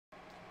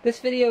This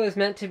video is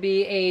meant to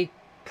be a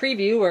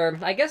preview, or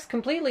I guess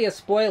completely a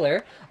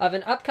spoiler, of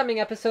an upcoming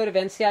episode of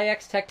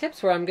NCIX Tech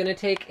Tips where I'm going to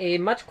take a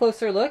much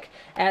closer look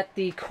at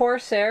the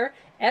Corsair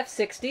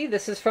F60.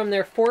 This is from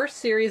their 4th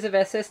series of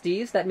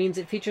SSDs. That means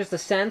it features the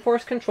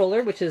SandForce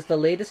controller, which is the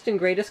latest and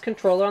greatest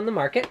controller on the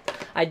market.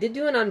 I did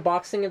do an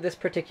unboxing of this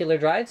particular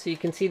drive, so you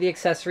can see the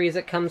accessories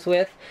it comes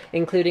with,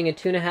 including a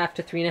 2.5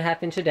 to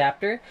 3.5 inch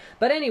adapter.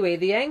 But anyway,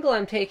 the angle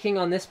I'm taking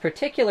on this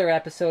particular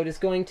episode is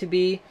going to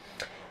be,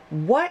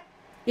 what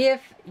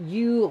if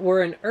you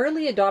were an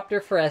early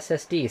adopter for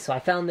SSD? So I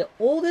found the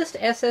oldest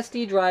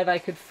SSD drive I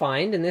could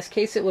find. In this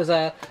case, it was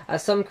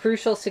some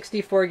crucial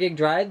 64 gig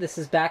drive. This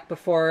is back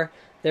before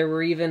there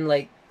were even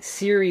like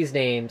series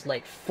names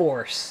like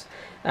Force.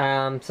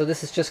 So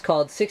this is just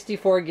called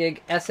 64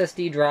 gig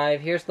SSD drive.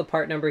 Here's the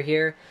part number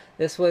here.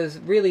 This was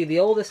really the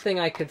oldest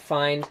thing I could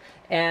find,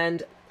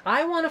 and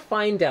I want to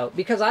find out,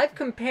 because I've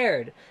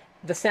compared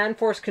the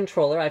SandForce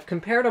controller, I've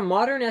compared a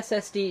modern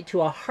SSD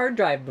to a hard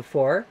drive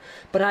before,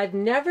 but I've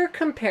never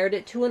compared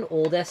it to an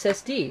old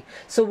SSD.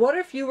 So what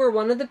if you were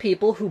one of the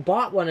people who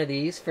bought one of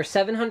these for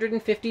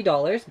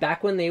 $750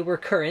 back when they were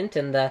current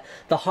and the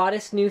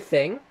hottest new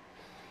thing?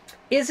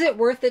 Is it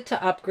worth it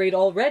to upgrade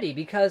already?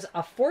 Because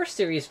a 4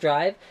 series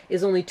drive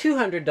is only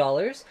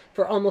 $200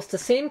 for almost the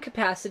same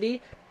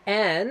capacity.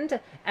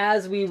 And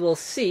as we will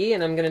see,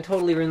 and I'm going to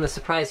totally ruin the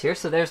surprise here,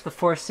 so there's the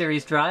 4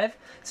 series drive.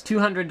 It's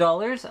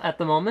 $200 at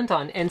the moment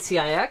on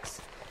NCIX.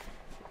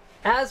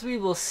 As we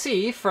will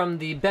see from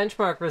the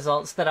benchmark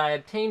results that I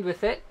obtained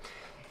with it,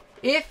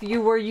 if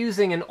you were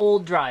using an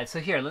old drive, so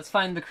here, let's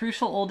find the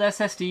crucial old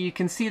SSD, you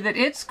can see that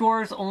it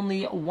scores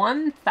only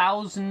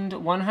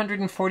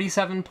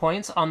 1,147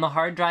 points on the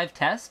hard drive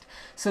test.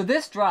 So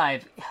this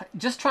drive,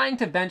 just trying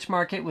to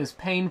benchmark it was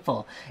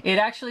painful. It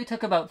actually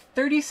took about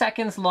 30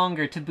 seconds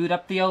longer to boot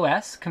up the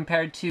OS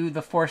compared to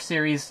the 4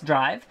 series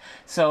drive.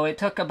 So it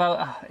took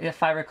about,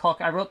 if I recall,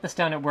 I wrote this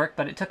down at work,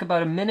 but it took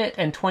about 1 minute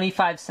and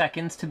 25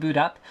 seconds to boot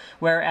up,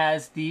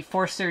 whereas the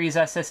 4 series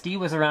SSD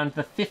was around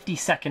the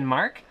 50-second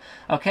mark.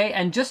 Okay,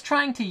 and just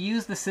trying to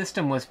use the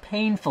system was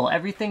painful.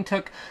 Everything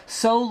took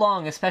so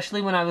long,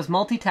 especially when I was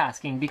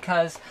multitasking,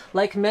 because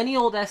like many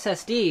old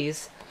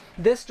SSDs,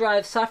 this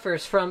drive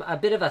suffers from a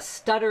bit of a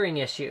stuttering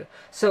issue.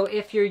 So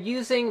if you're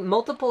using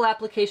multiple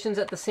applications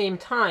at the same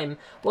time,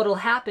 what'll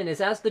happen is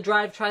as the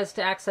drive tries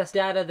to access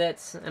data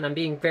that's, and I'm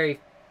being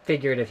very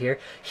figurative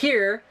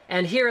here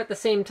and here at the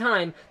same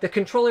time, the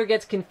controller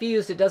gets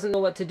confused, it doesn't know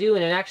what to do,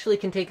 and it actually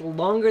can take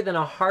longer than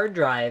a hard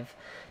drive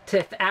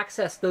to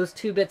access those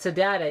 2 bits of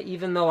data,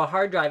 even though a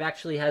hard drive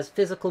actually has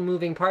physical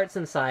moving parts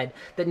inside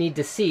that need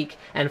to seek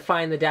and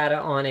find the data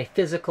on a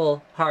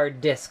physical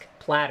hard disk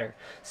platter.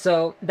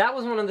 So that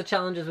was one of the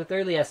challenges with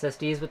early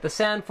SSDs. With the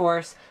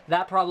SandForce,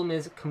 that problem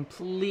is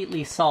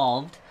completely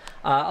solved,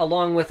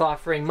 along with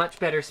offering much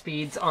better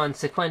speeds on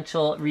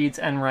sequential reads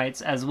and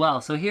writes as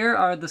well. So here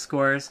are the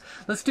scores.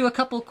 Let's do a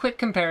couple quick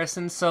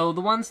comparisons. So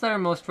the ones that are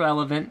most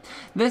relevant,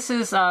 this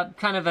is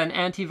kind of an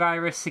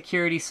antivirus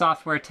security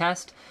software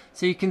test.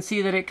 So you can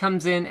see that it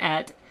comes in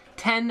at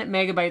 10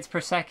 megabytes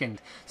per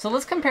second. So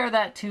let's compare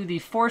that to the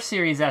 4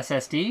 series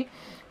SSD,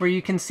 where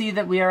you can see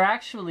that we are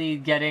actually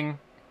getting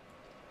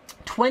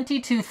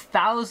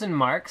 22,000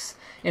 marks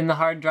in the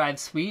hard drive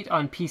suite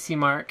on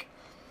PCMark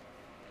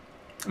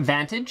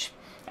Vantage.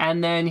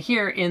 And then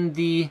here in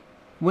the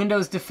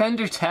Windows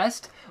Defender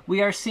test,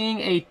 we are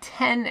seeing a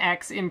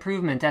 10x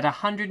improvement at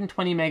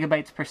 120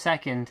 megabytes per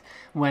second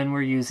when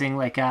we're using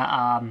like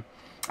a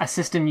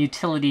system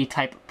utility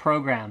type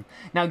program.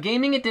 Now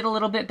gaming, it did a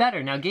little bit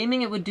better. Now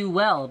gaming, it would do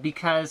well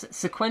because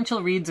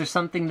sequential reads are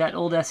something that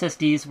old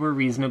SSDs were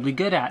reasonably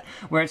good at,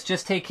 where it's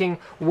just taking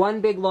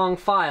one big long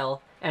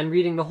file and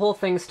reading the whole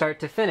thing start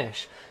to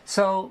finish.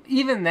 So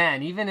even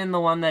then, even in the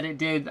one that it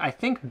did, I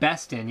think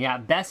best in, the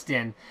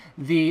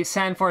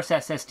SandForce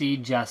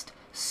SSD just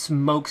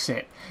smokes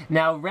it.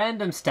 Now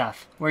random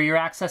stuff, where you're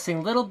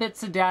accessing little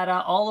bits of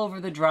data all over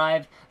the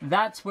drive,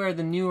 that's where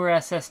the newer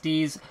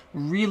SSDs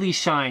really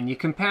shine. You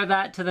compare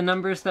that to the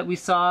numbers that we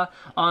saw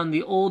on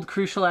the old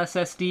Crucial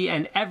SSD,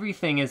 and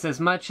everything is as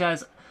much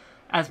as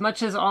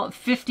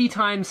 50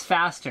 times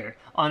faster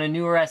on a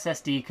newer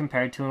SSD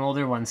compared to an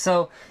older one.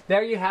 So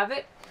there you have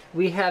it.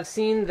 We have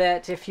seen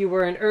that if you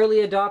were an early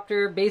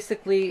adopter,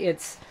 basically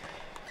it's,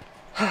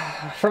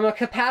 from a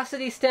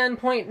capacity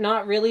standpoint,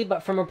 not really,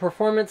 but from a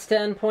performance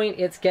standpoint,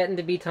 it's getting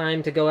to be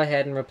time to go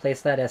ahead and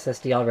replace that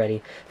SSD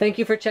already. Thank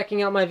you for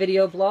checking out my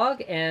video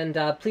blog, and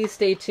please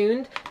stay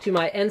tuned to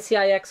my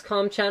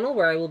NCIX.com channel,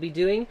 where I will be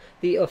doing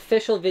the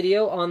official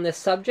video on this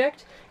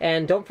subject.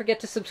 And don't forget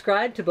to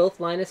subscribe to both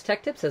Linus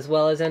Tech Tips as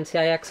well as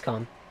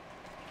NCIX.com.